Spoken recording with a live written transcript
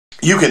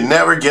You can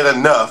never get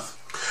enough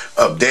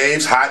of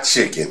Dave's hot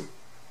chicken.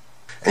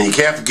 And you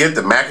can't forget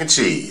the mac and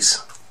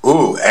cheese.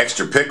 Ooh,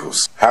 extra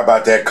pickles. How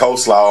about that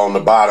coleslaw on the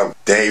bottom?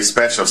 Dave's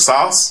special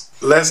sauce.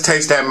 Let's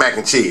taste that mac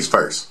and cheese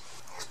first.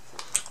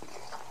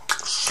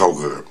 So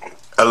good.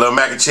 A little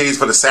mac and cheese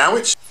for the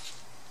sandwich.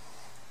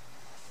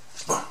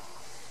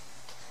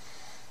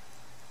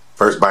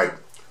 First bite.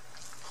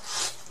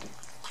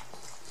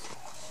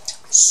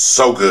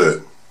 So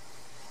good.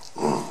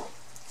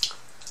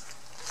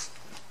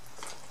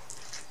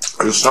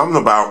 There's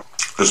something about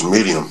this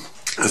medium.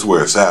 That's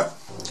where it's at.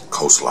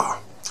 Coleslaw.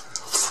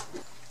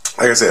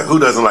 Like I said, who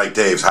doesn't like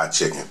Dave's hot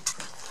chicken?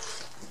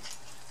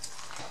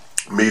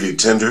 Meaty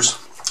tenders.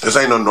 This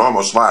ain't no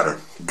normal slider.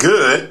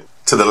 Good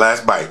to the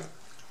last bite.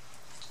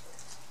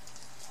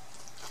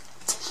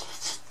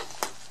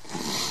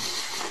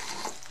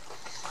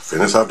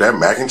 Finish off that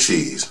mac and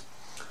cheese.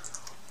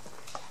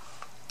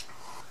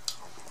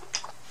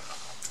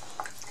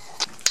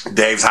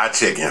 Dave's hot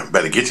chicken.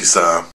 Better get you some.